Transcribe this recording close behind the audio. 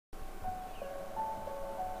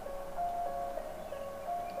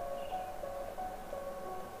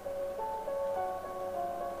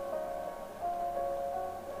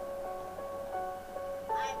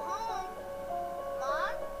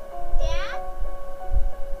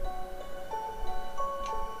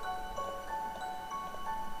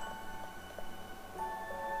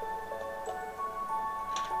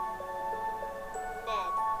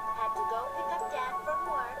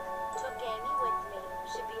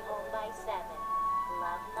by 7.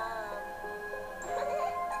 Love, Mom.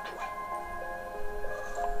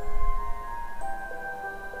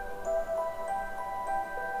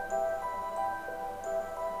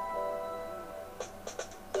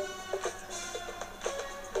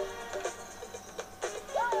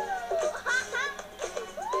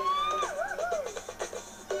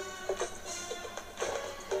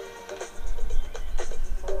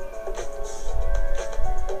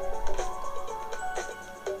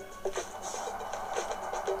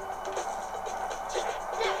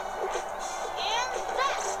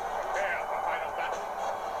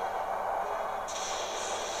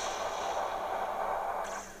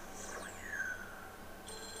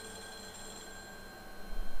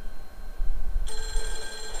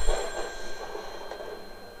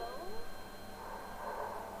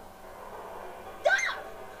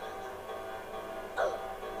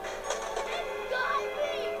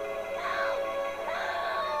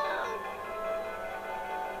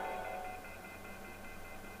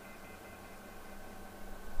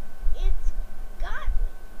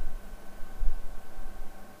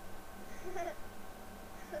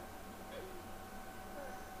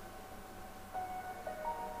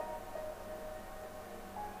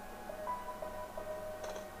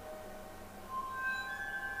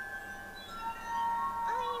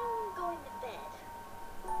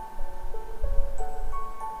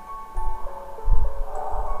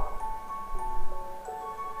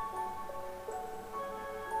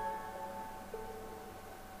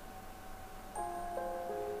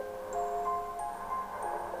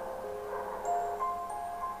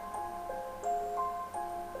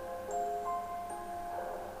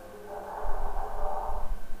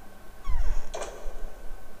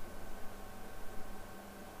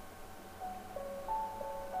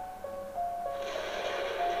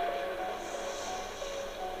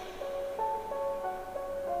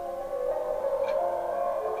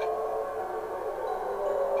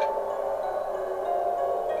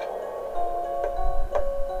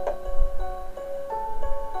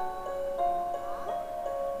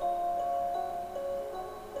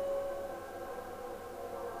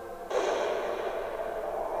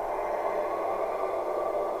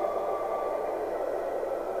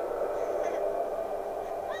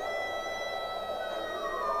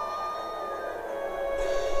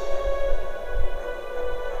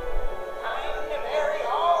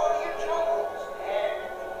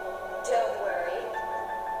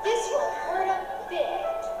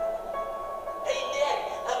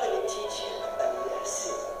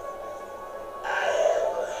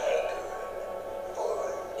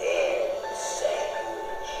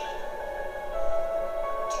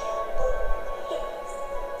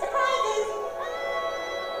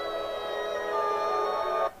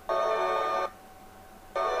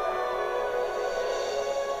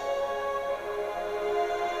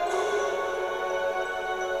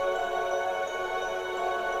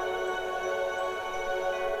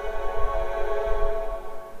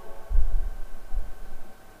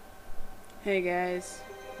 Hey guys,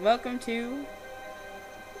 welcome to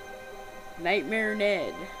Nightmare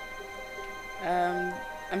Ned.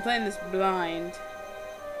 I'm playing this blind,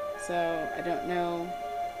 so I don't know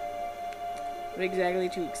what exactly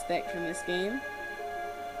to expect from this game.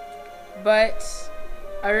 But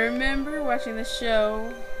I remember watching the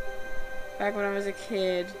show back when I was a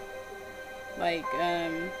kid. Like, I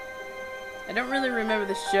don't really remember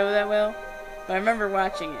the show that well, but I remember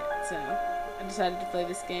watching it, so I decided to play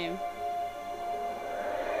this game.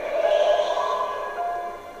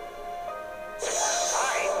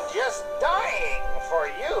 Dying for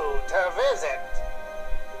you to visit.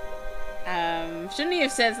 Shouldn't he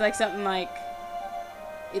have said like something like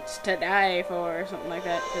 "it's to die for" or something like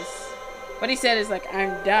that? Because what he said is like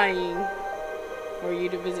 "I'm dying for you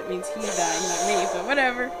to visit" means he's dying, not me. But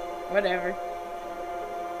whatever.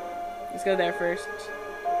 Let's go there first,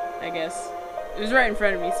 I guess. It was right in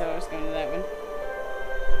front of me, so I was going to that one.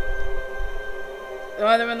 The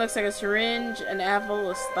other one looks like a syringe, an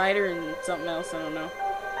apple, a spider, and something else. I don't know.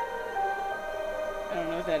 I don't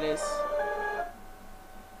know what that is.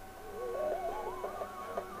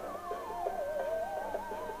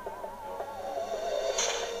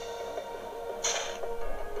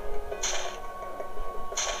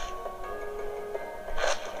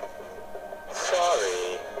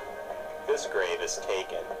 Sorry, this grave is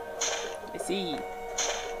taken. I see.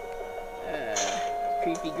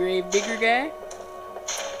 Creepy grave digger guy.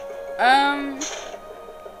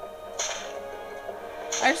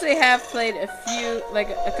 I actually have played a few, like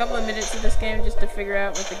a couple of minutes of this game just to figure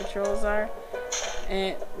out what the controls are.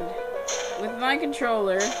 And with my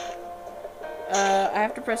controller, I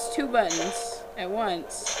have to press 2 buttons at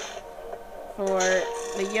once for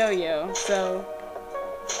the yo-yo, so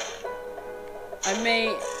I may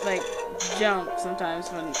like jump sometimes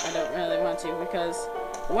when I don't really want to, because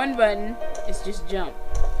one button is just jump,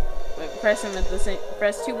 but press two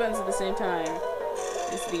buttons at the same time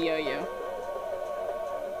is the yo-yo.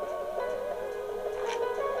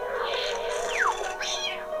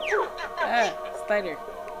 Ah, spider.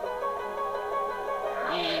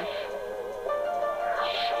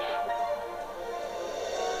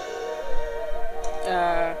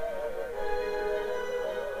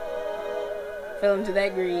 Fell into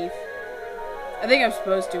that grief. I think I'm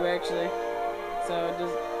supposed to, actually. So it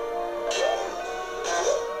doesn't.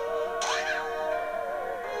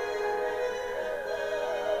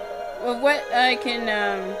 Well, what I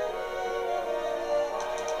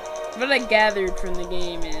gathered from the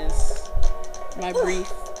game is my brief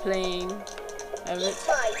playing of it,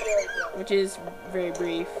 which is very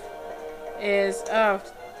brief, is, oh,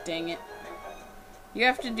 dang it. You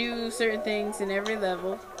have to do certain things in every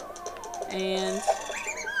level, and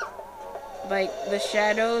like the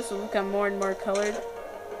shadows will become more and more colored.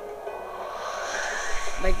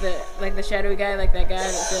 Like the shadowy guy, like that guy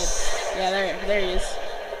that said, yeah, there he is.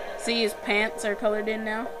 See, his pants are colored in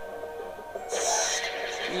now.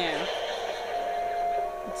 Yeah.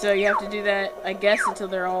 So you have to do that, I guess, until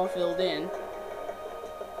they're all filled in.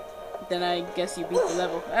 Then I guess you beat the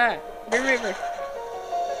level. Ah, Grim Reaper.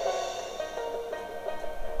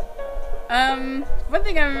 One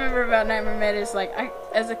thing I remember about Nightmare Ned is, like,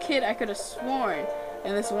 as a kid, I could have sworn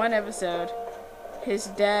in this one episode, his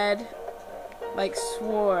dad, like,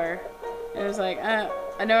 swore. It was like, I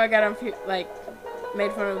know I got him, like,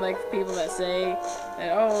 made fun of, like, people that say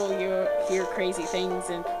that, oh, you hear crazy things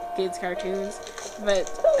in kids' cartoons. But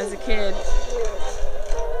as a kid,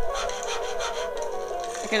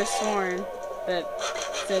 I could have sworn that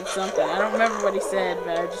said something. I don't remember what he said,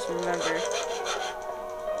 but I just remember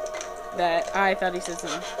that I thought he said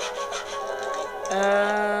something.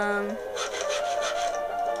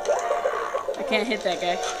 I can't hit that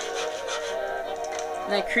guy.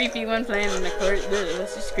 That creepy one playing in the court.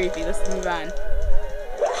 That's just creepy. Let's move on.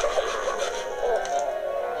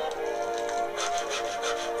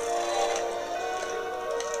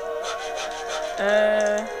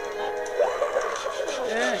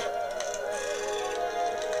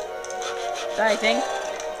 Die thing.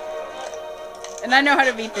 And I know how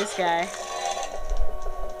to beat this guy.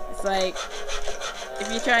 It's like,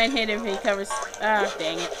 if you try and hit him, he covers, ah,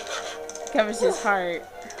 dang it. Covers his heart.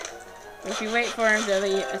 But if you wait for him to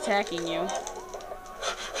be attacking you.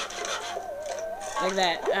 Like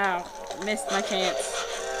that. Ow. Missed my chance.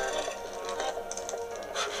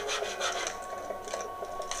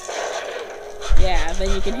 Yeah, then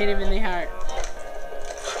you can hit him in the heart.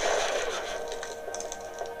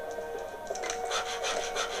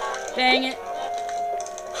 Dang it.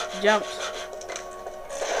 Jumped.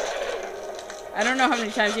 I don't know how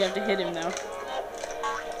many times you have to hit him, though.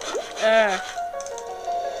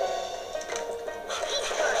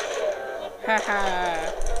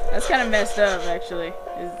 Haha. That's kind of messed up, actually.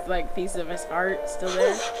 Is like pieces of his heart still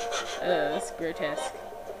there. That's grotesque.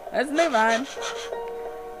 Let's move on.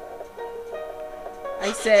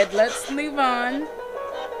 I said, let's move on.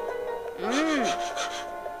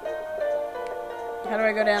 How do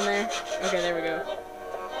I go down there? Okay, there we go.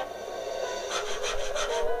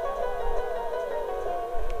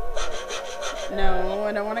 No,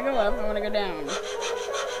 I don't want to go up. I want to go down.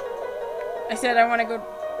 I said I want to go...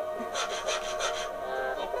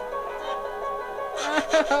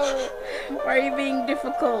 Oh, why are you being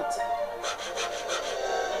difficult?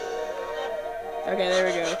 Okay, there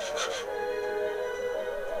we go.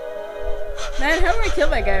 Man, how do I kill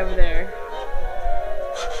that guy over there?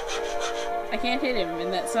 I can't hit him,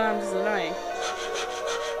 and that sound is annoying.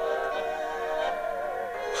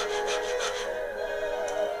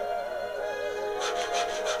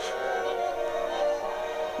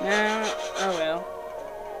 No, oh well.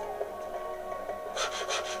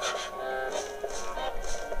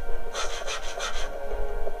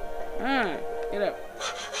 Get up.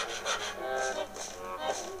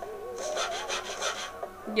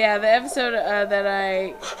 Yeah, the episode that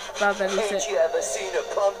I thought that he said. Ain't you ever seen a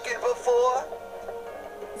pumpkin before?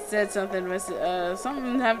 Said something was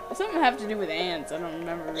something have to do with ants. I don't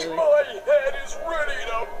remember really. My head is ready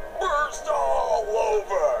to burst all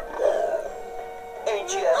over.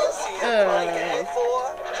 Ain't you ever seen a pumpkin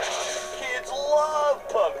before? Kids love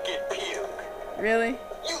pumpkin puke. Really?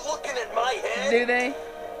 You looking at my head? Do they?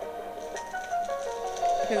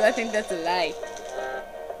 Because I think that's a lie.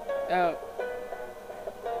 Oh.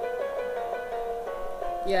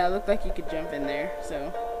 Yeah, it looked like you could jump in there,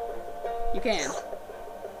 so you can.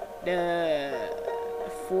 The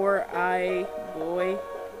four-eye boy.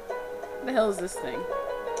 What the hell is this thing?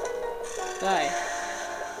 Die.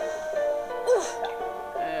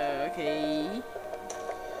 Okay.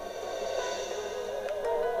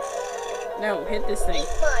 No, hit this thing.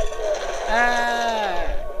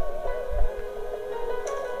 Ah!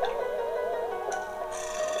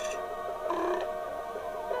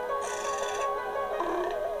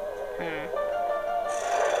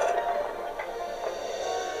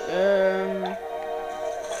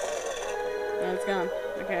 No, it's gone.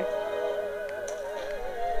 Okay.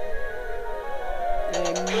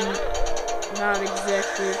 Not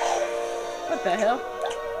exactly. What the hell?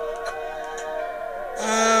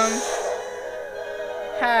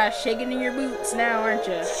 Ha, shaking in your boots now, aren't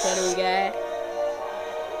you, shadowy guy?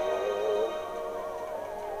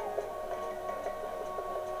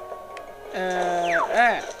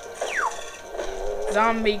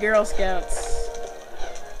 Zombie Girl Scouts.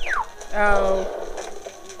 Oh.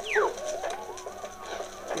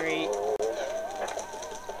 Great.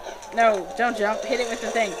 No, don't jump. Hit it with the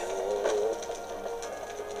thing.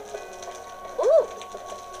 Ooh.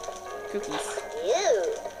 Cookies.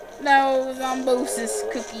 You. No, Zombosis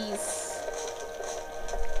cookies.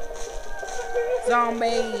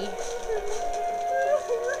 Zombie.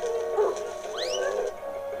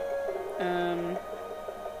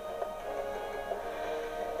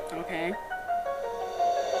 Okay.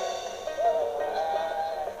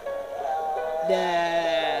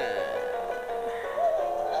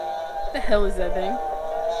 The hell is that thing?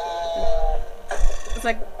 It's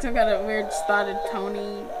like some kind of weird spotted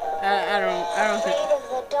Tony. I don't think. Afraid of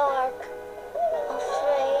the dark.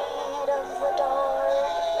 Afraid of the dark.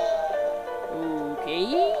 Okay,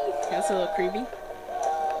 that's a little creepy.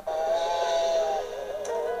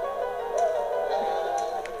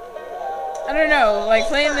 I don't know, like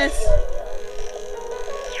playing this.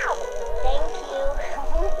 Thank you.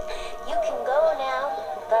 You can go now.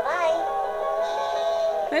 Bye-bye.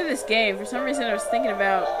 Playing this game, for some reason I was thinking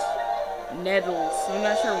about nettles. I'm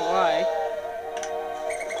not sure why.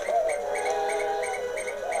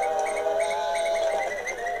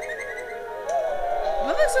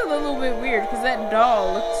 That looks a little bit weird because that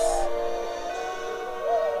doll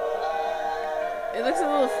it looks a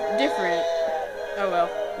little different. Oh well,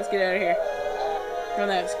 let's get out of here. From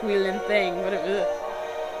that squealing thing. What it was.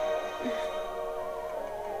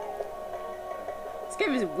 This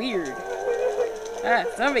game is weird. Ah,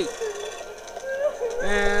 zombie.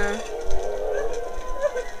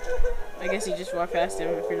 I guess you just walk past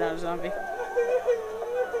him if you're not a zombie.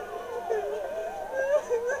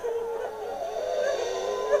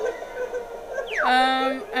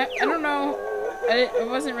 I don't know. I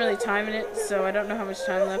wasn't really timing it, so I don't know how much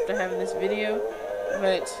time left I have in this video.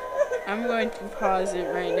 But I'm going to pause it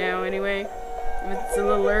right now anyway. If it's a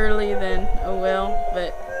little early, then oh well.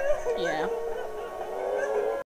 But yeah.